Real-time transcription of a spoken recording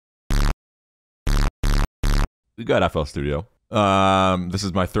We got FL Studio. This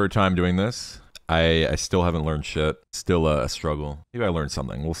is my third time doing this. I still haven't learned shit. Still a struggle. Maybe I learned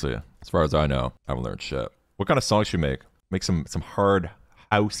something. We'll see. As far as I know, I haven't learned shit. What kind of songs should you make? Make some hard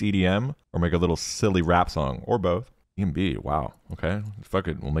house EDM, or make a little silly rap song, or both. D&B. Wow. Okay. Fuck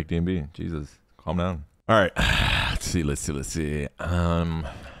it. We'll make D&B. Jesus. Calm down. All right. Let's see. I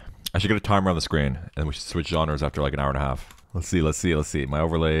should get a timer on the screen, and we should switch genres after like an hour and a half. Let's see. My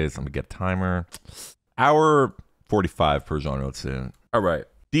overlays. I'm gonna get a timer. Hour 45 per genre. Let's see. All right.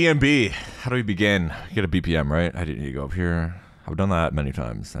 D&B. How do we begin? Get a BPM, right? I didn't need to go up here. I've done that many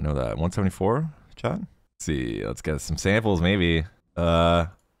times. I know that. 174, chat? Let's see. Let's get some samples, maybe. You guys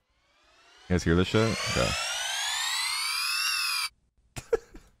hear this shit? Okay.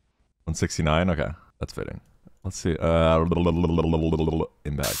 169? Okay. That's fitting. Let's see. Impact.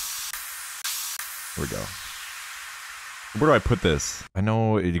 Here we go. Where do I put this? I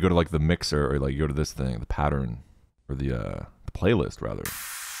know you go to like the mixer, or like you go to this thing, the pattern, or the playlist rather.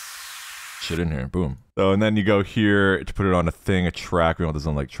 Shit in here, boom. So, and then you go here to put it on a thing, a track. We want this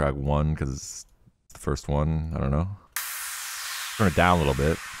on like track 1 because it's the first one. I don't know. Turn it down a little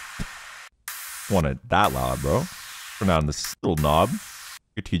bit. Want it that loud, bro. Turn down this little knob. I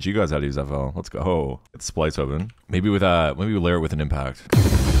could teach you guys how to use FL. Let's go. Get the splice open. Maybe with maybe we layer it with an impact.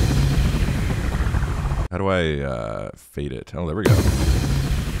 How do I fade it? Oh, there we go.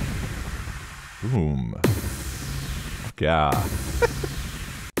 Boom. Fuck yeah.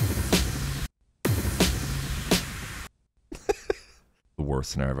 The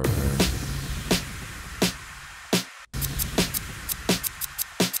worst snare I've ever heard.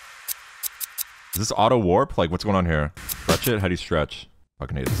 Is this auto warp? Like, what's going on here? Stretch it? How do you stretch?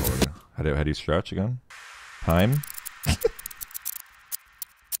 Fucking hate this already. How do you stretch again? Time?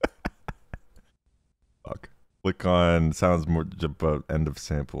 Fuck. Click on sounds more end of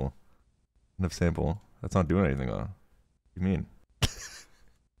sample. End of sample. That's not doing anything though. What do you mean?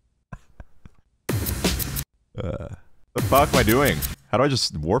 The fuck am I doing? How do I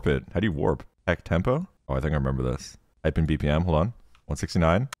just warp it? How do you warp? Heck, tempo? Oh, I think I remember this. Type in BPM. Hold on.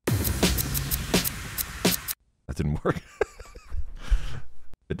 169. That didn't work.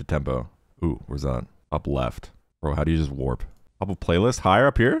 Hit the tempo. Ooh, where's that? Up left. Bro, how do you just warp? Up a playlist? Higher?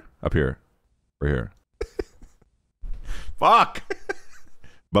 Up here? Up here. Right here. Fuck!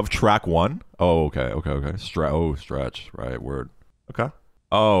 Above track 1? Oh, okay. Stretch. Right, word. Okay.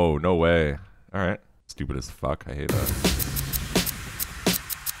 Oh, no way. Alright. Stupid as fuck. I hate that.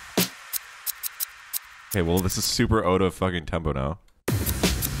 Okay, well, this is super out of fucking tempo now.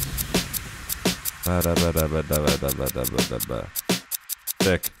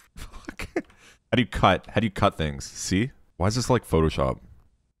 Thick. Fuck. How do you cut? How do you cut things? See? Why is this like Photoshop?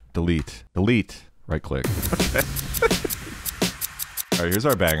 Delete. Right click. Okay. Alright, here's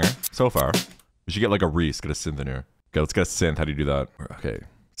our banger. So far. We should get like a Reese. Get a synth in here. Okay, let's get a synth. How do you do that? Okay.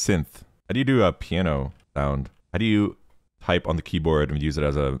 Synth. How do you do a piano sound? How do you type on the keyboard and use it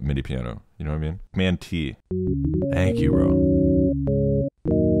as a MIDI piano? You know what I mean? Command T. Thank you, bro.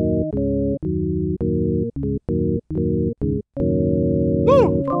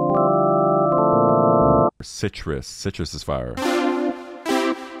 Woo! Citrus. Citrus is fire.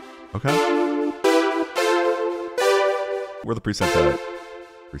 Okay. Where are the presets at?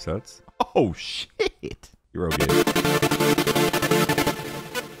 Presets? Oh, shit! You're okay.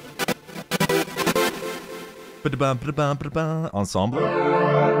 Ensemble.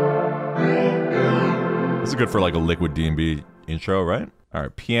 This is good for like a liquid D&B intro, right? All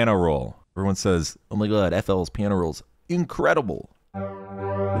right, piano roll. Everyone says, "Oh my god, FL's piano roll's incredible." Who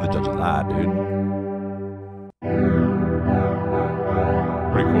the judge of that, dude?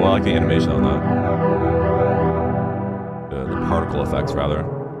 Pretty cool. I like the animation on that. The particle effects, rather.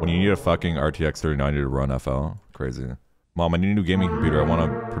 When you need a fucking RTX 3090 to run FL, crazy. Mom, I need a new gaming computer. I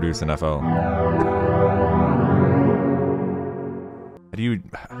want to produce an FL. How do you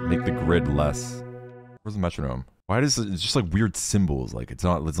make the grid less? Where's the metronome? Why does it's just like weird symbols? Like it's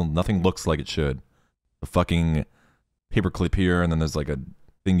nothing looks like it should. The fucking paperclip here, and then there's like a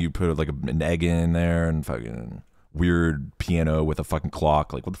thing you put like an egg in there, and fucking weird piano with a fucking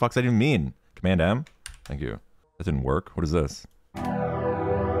clock. Like what the fuck's that even mean? Command M? Thank you. That didn't work. What is this?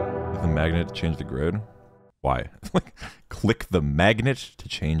 Click the magnet to change the grid. Why? Like click the magnet to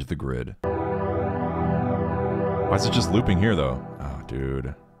change the grid. Why is it just looping here though? Oh,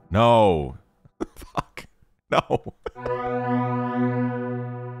 dude. No. Fuck. No.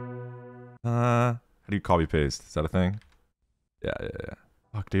 How do you copy paste? Is that a thing? Yeah.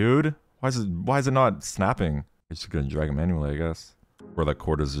 Fuck, dude. Why is it not snapping? I'm just gonna drag it manually, I guess. Or that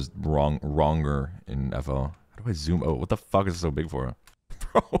chord is just wronger in FL. How do I zoom? Oh, what the fuck is it so big for?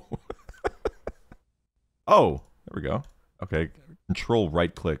 Bro. Oh, There we go. Okay, control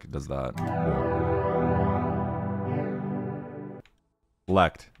right click does that. Cool.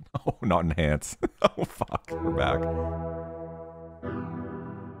 Select. Oh, not enhance. Oh fuck, we're back. Here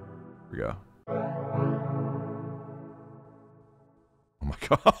we go. Oh my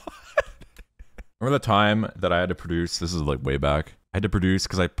god. Remember the time that I had to produce, this is like way back, I had to produce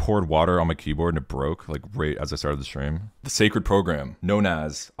because I poured water on my keyboard and it broke like right as I started the stream. The sacred program known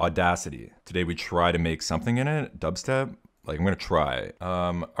as Audacity. Today we try to make something in it, dubstep. Like I'm gonna try.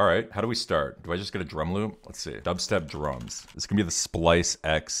 All right, how do we start? Do I just get a drum loop? Let's see, dubstep drums. This is gonna be the Splice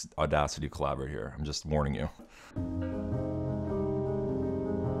X Audacity collab right here. I'm just warning you.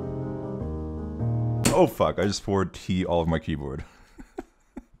 Oh fuck, I just poured tea all over my keyboard.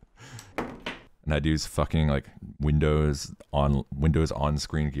 And I'd use fucking like Windows on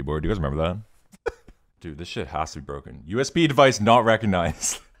screen keyboard. Do you guys remember that? Dude, this shit has to be broken. USB device not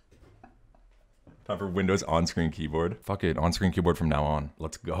recognized. Time for Windows on screen keyboard. Fuck it, on screen keyboard from now on.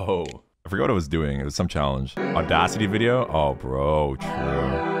 Let's go. I forgot what I was doing. It was some challenge. Audacity video? Oh, bro, true.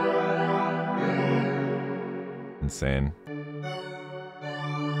 Insane.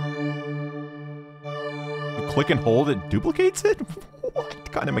 You click and hold, it duplicates it?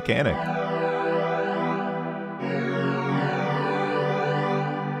 What kind of mechanic?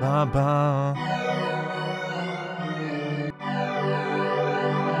 Ba-ba.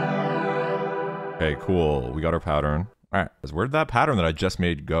 Okay, cool. We got our pattern. All right. Where'd that pattern that I just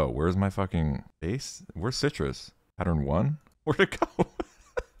made go? Where's my fucking bass? Where's citrus? Pattern 1? Where'd it go?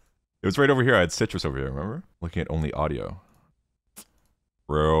 It was right over here. I had citrus over here, remember? Looking at only audio.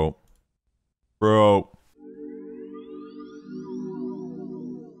 Bro.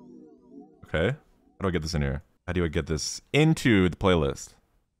 Okay. How do I get this in here? How do I get this into the playlist?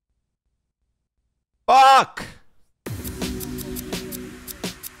 Fuck!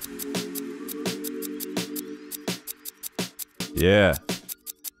 Yeah.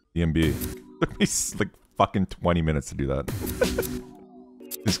 DMB. Took me like fucking 20 minutes to do that.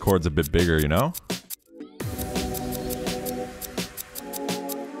 This chord's a bit bigger, you know?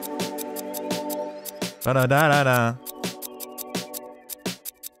 Da-da-da-da-da.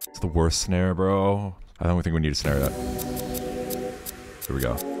 It's the worst snare, bro. I don't think we need a snare yet. Here we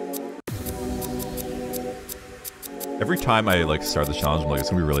go. Every time I like start the challenge, I'm like, it's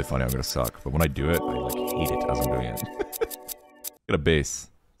gonna be really funny, I'm gonna suck. But when I do it, I like hate it as I'm doing it. Got a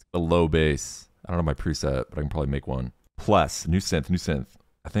bass. It's a low bass. I don't know my preset, but I can probably make one. Plus, new synth.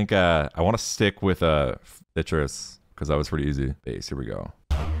 I think I want to stick with citrus because that was pretty easy. Bass, here we go.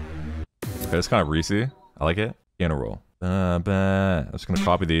 Okay, it's kind of greasy. I like it. Piano roll. I'm just gonna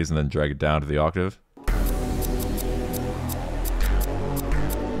copy these and then drag it down to the octave.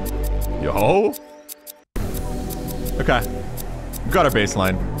 Yo. Okay. We got our bass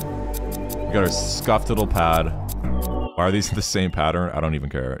line. We got our scuffed little pad. Are these the same pattern? I don't even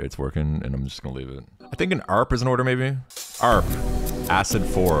care. It's working, and I'm just gonna leave it. I think an ARP is in order, maybe? ARP. Acid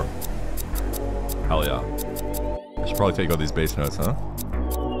 4. Hell yeah. I should probably take all these bass notes, huh?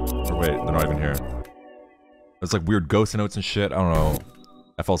 Or wait, they're not even here. There's like weird ghost notes and shit. I don't know.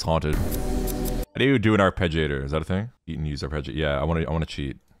 FL's haunted. How do you do an arpeggiator? Is that a thing? Eat and use arpeggiator. Yeah, I want to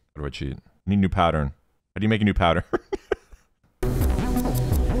cheat. How do I cheat? I need a new pattern. How do you make a new pattern?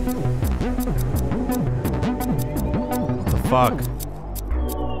 Fuck.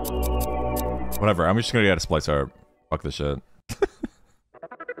 Whatever, I'm just gonna get a splice art. Fuck this shit.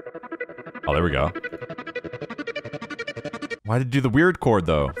 Oh, there we go. Why did it do the weird chord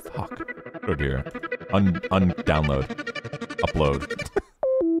though? Fuck. Oh dear. Download. Upload.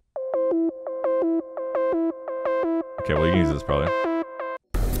 Okay, well you can use this probably.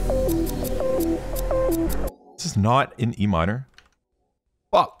 This is not in E minor.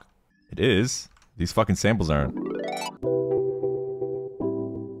 Fuck. It is. These fucking samples aren't.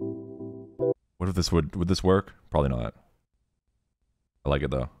 What if this would this work? Probably not. I like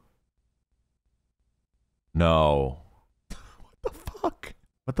it though. No. What the fuck?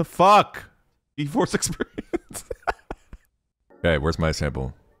 What the fuck? eForce experience. Okay, where's my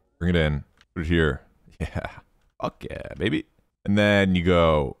sample? Bring it in. Put it here. Yeah. Fuck yeah, baby. And then you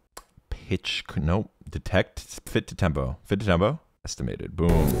go pitch. Nope. Detect. Fit to tempo. Fit to tempo. Estimated.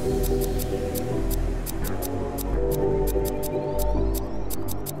 Boom.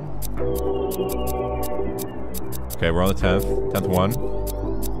 Okay, we're on the 10th. 10th one.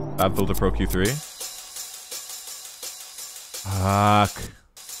 FabFilter Pro Q3. Fuck.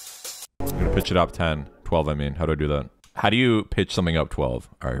 I'm gonna pitch it up 10. 12, I mean. How do I do that? How do you pitch something up 12?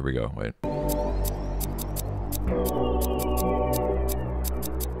 Alright, here we go. Wait.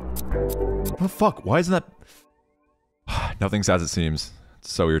 What the fuck? Why isn't that... Nothing's as it seems.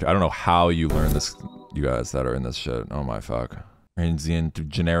 It's so weird. I don't know how you learn this you guys that are in this shit. Oh my fuck. Transient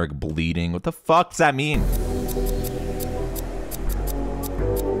generic bleeding. What the fuck does that mean?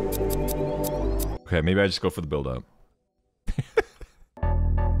 Okay, maybe I just go for the build up.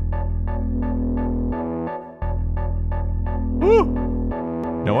 Woo!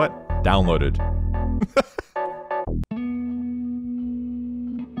 You know what? Downloaded.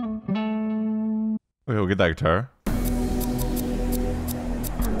 Okay, we'll get that guitar.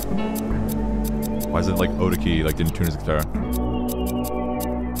 Why is it like Otaki like didn't tune his guitar?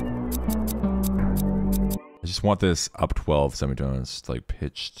 I just want this up 12 semitones, like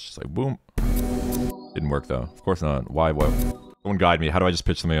pitched, just like boom. Didn't work though. Of course not. Why? What? Someone guide me. How do I just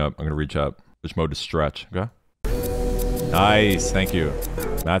pitch something up? I'm gonna reach up. Pitch mode to stretch. Okay. Nice. Thank you.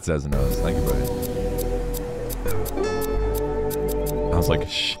 Matt says knows. Thank you, buddy. I was like,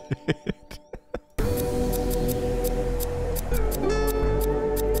 shit.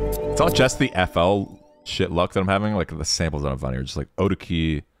 It's not just the FL shit luck that I'm having. Like the samples that I'm finding are just like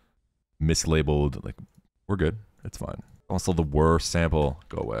Otaki, mislabeled. Like we're good. It's fine. Also the worst sample.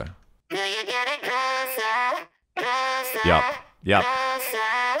 Go away. Yep. Yep.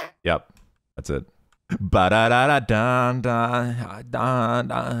 Yep. That's it. Ba da da da da da da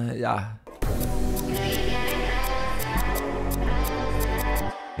da. Yeah.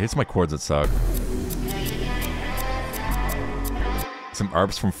 It's my chords that suck. Some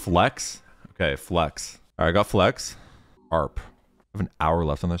ARPs from Flex. Okay, Flex. All right, I got Flex. ARP. I have an hour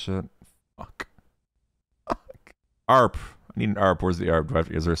left on this shit. Fuck. Fuck. ARP. I need an ARP. Where's the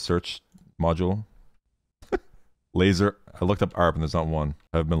ARP? Is there a search module? Laser. I looked up ARP and there's not one.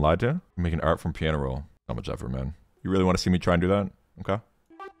 I've been lied to. I'm making ARP from piano roll. Not much effort, man. You really want to see me try and do that? Okay.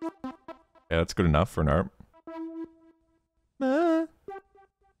 Yeah, that's good enough for an ARP.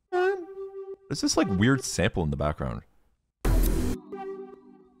 There's this like weird sample in the background.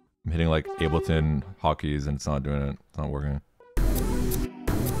 I'm hitting like Ableton hotkeys and it's not doing it. It's not working.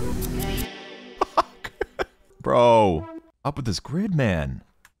 Fuck. Bro. Up with this grid, man.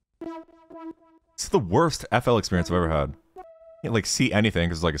 It's the worst FL experience I've ever had. You can't like see anything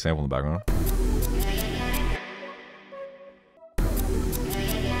because there's like a sample in the background.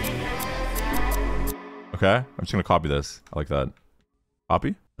 Okay, I'm just gonna copy this. I like that.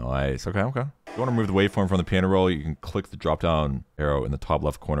 Copy? Nice. Okay, okay. If you want to move the waveform from the piano roll, you can click the drop down arrow in the top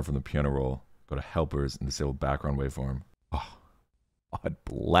left corner from the piano roll. Go to helpers and disable background waveform. Oh, God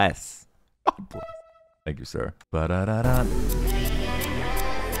bless. God bless. Thank you, sir. Ba-da-da-da.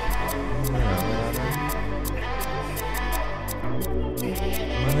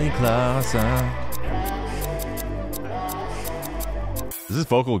 Is this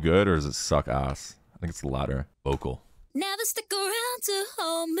vocal good or does it suck ass? I think it's the latter. Vocal. Never stick around to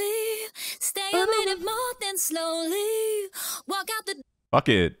hold me. Stay a minute more than slowly walk out the. Fuck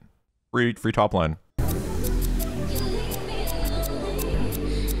it. Free top line.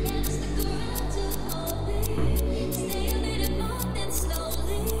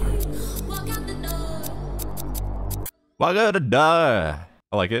 Walk out the door.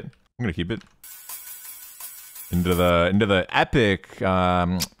 I like it. I'm gonna keep it. Into the epic. You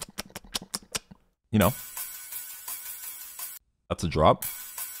know. That's a drop.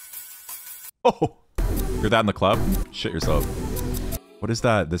 Oh, hear that in the club? Shit yourself. What is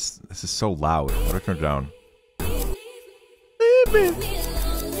that? This is so loud. How do I turn it down?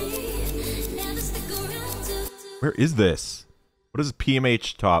 Where is this? What is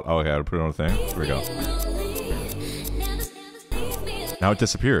PMH top? Oh, okay, I'll put it on a thing. Here we go. Now it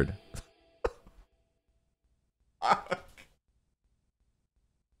disappeared.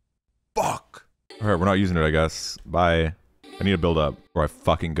 Fuck. All right, we're not using it, I guess. Bye. I need to build up or I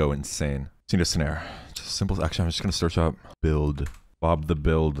fucking go insane. Just need a snare. Just simple. Actually, I'm just gonna search up build. Bob the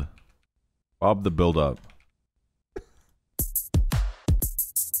build. Bob the build up.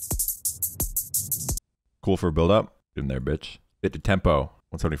 Cool for a build up. Get in there, bitch. Bit to tempo.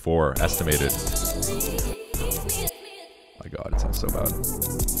 174 estimated. My God, it sounds so bad.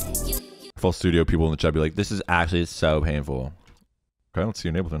 Full studio people in the chat be like, this is actually so painful. Okay, let's see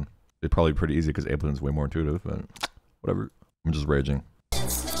an Ableton. It'd probably be pretty easy because Ableton's way more intuitive, but whatever. I'm just raging.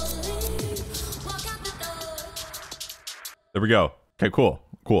 There we go. Okay, cool.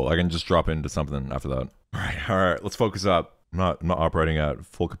 Cool. I can just drop into something after that. All right. Let's focus up. I'm not operating at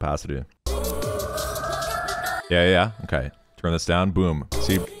full capacity. Yeah. Okay. Turn this down. Boom.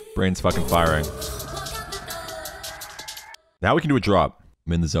 See, brain's fucking firing. Now we can do a drop.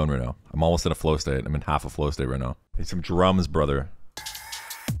 I'm in the zone right now. I'm almost in a flow state. I'm in half a flow state right now. Need some drums, brother.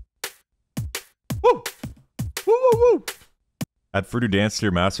 Woo! Woo! Add Fruity Dance to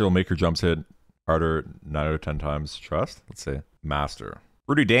your master will make your drums hit harder 9 out of 10 times. Trust? Let's see. Master.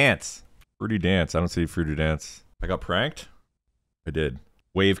 Fruity Dance. Fruity dance. I don't see fruity dance. I got pranked? I did.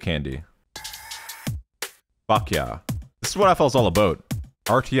 Wave candy. Fuck yeah. This is what FL's all about.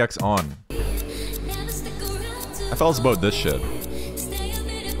 RTX on. FL's about this shit.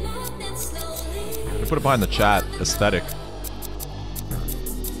 I put it behind the chat. Aesthetic.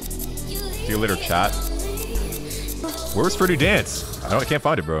 See you later, chat. Where's fruity dance? I can't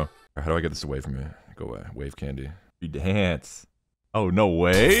find it, bro. How do I get this away from me? Go away. Wave candy. Fruity dance. Oh, no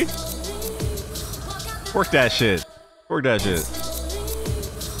way? Work that shit. Work that shit.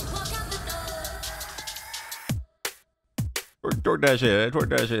 Work that shit. Work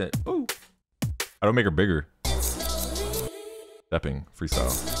that shit. Ooh. I don't make her bigger. Stepping.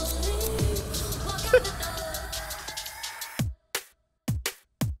 Freestyle.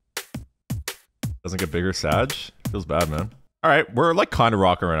 Doesn't get bigger, Sag? Feels bad, man. Alright, we're like kind of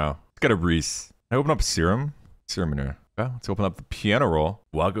rocking right now. Let's get a Reese. Can I open up Serum? Serum in here. Okay, let's open up the piano roll.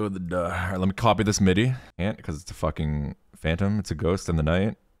 Walk over the Alright, let me copy this MIDI. Can't, because it's a fucking phantom. It's a ghost in the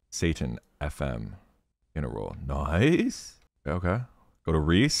night. Satan FM. Piano roll. Nice. Okay. Go to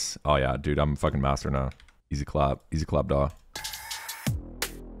Reese. Oh yeah, dude, I'm a fucking master now. Easy clap. Easy clap, dog.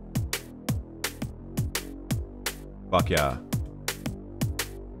 Fuck yeah.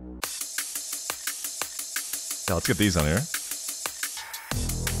 Yeah, let's get these on here.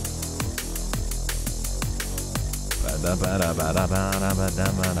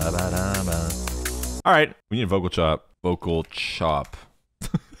 All right, we need a vocal chop. Vocal chop.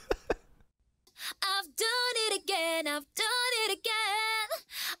 I've done it again. I've done it again.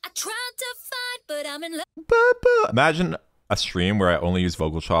 I tried to fight, but I'm in love. Imagine a stream where I only use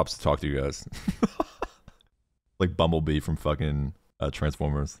vocal chops to talk to you guys. Like Bumblebee from fucking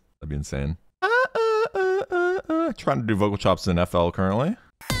Transformers. That'd be insane. Trying to do vocal chops in FL currently.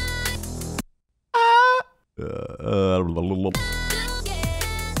 What's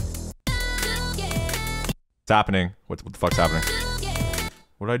happening? What the fuck's happening?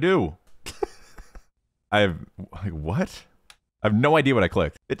 What did I do? I have like what? I have no idea what I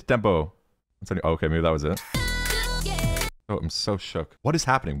clicked. Hit tempo. Oh, okay, maybe that was it. Oh, I'm so shook. What is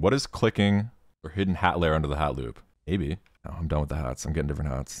happening? What is clicking or hidden hat layer under the hat loop? Maybe. No, I'm done with the hats. I'm getting different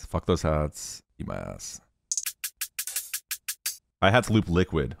hats. Fuck those hats. Eat my ass. I had to loop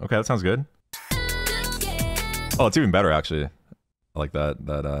liquid. Okay, that sounds good. Oh, it's even better actually. I like that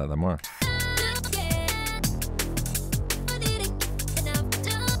more.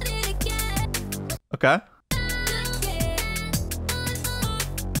 Okay.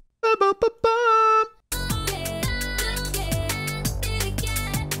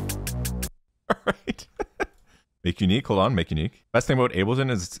 Alright. Make unique. Hold on, make unique. Best thing about Ableton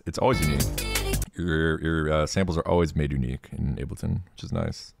is it's always unique. Your samples are always made unique in Ableton, which is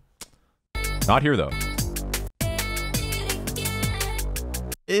nice. Not here though.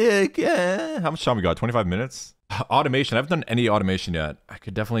 How much time we got? 25 minutes? Automation. I haven't done any automation yet. I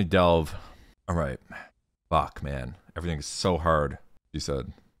could definitely delve. Alright. Fuck, man. Everything is so hard. You said.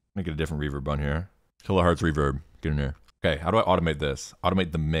 I'm gonna get a different reverb on here. Kilohertz reverb. Get in here. Okay, how do I automate this?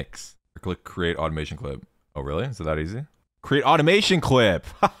 Automate the mix. Click create automation clip. Oh, really? Is it that easy? Create automation clip!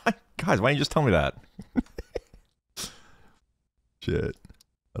 Guys, why didn't you just tell me that? Shit.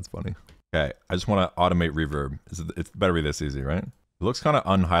 That's funny. Okay, I just want to automate reverb. It better be this easy, right? It looks kind of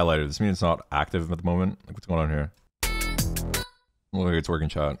unhighlighted. This means it's not active at the moment. Like, what's going on here? Look like it's working,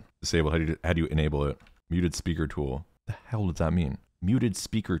 chat. Disable. How do you enable it? Muted speaker tool. What the hell does that mean? Muted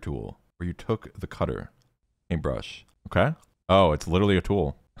speaker tool. Where you took the cutter. Paintbrush. Okay. Oh, it's literally a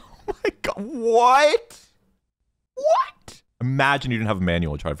tool. Oh my god. What? What? Imagine you didn't have a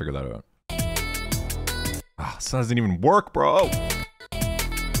manual to try to figure that out. Ah, this doesn't even work, bro.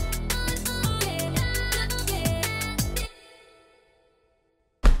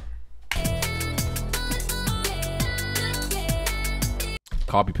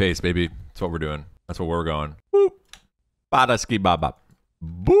 Copy paste, baby. That's what we're doing. That's what we're going. Boop. Badaski baba.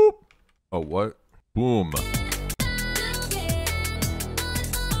 Boop. Oh, what? Boom.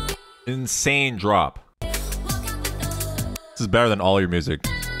 Insane drop. This is better than all your music.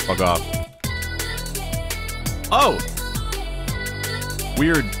 Fuck off. Oh!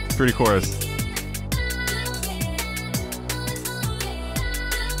 Weird fruity chorus.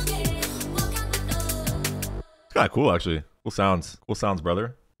 It's kind of cool, actually. Cool sounds. Cool sounds,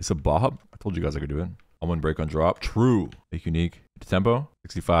 brother. It's a bob. I told you guys I could do it. Almond break on drop. True. Make unique. Tempo.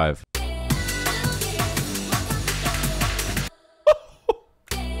 65.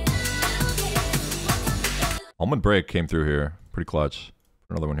 Almond break came through here. Pretty clutch.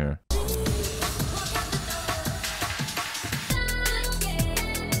 Another one here.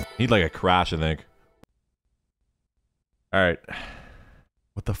 Need like a crash, I think. All right.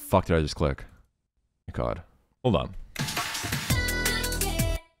 What the fuck did I just click? Oh God. Hold on.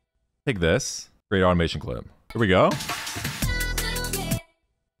 Take this. Great automation clip. Here we go.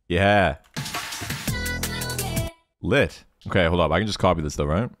 Yeah. Lit. Okay, hold up. I can just copy this though,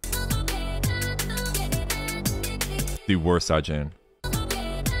 right? The worst sidechain.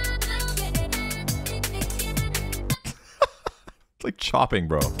 It's like chopping,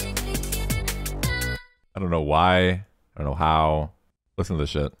 bro. I don't know why. I don't know how. Listen to this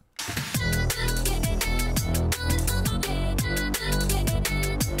shit.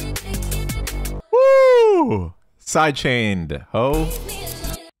 Woo! Sidechained, ho.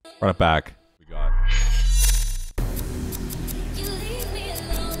 Run it back. We got.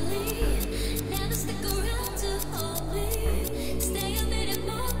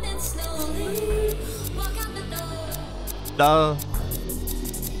 Duh.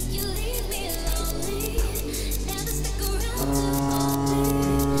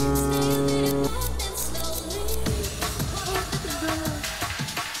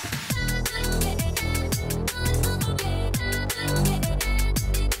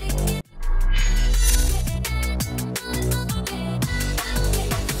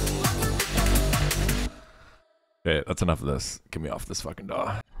 Okay, that's enough of this. Get me off this fucking door.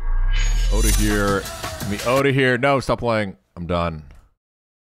 Out of here. Get me out of here. No, stop playing. I'm done.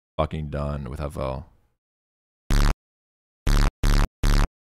 Fucking done with FL.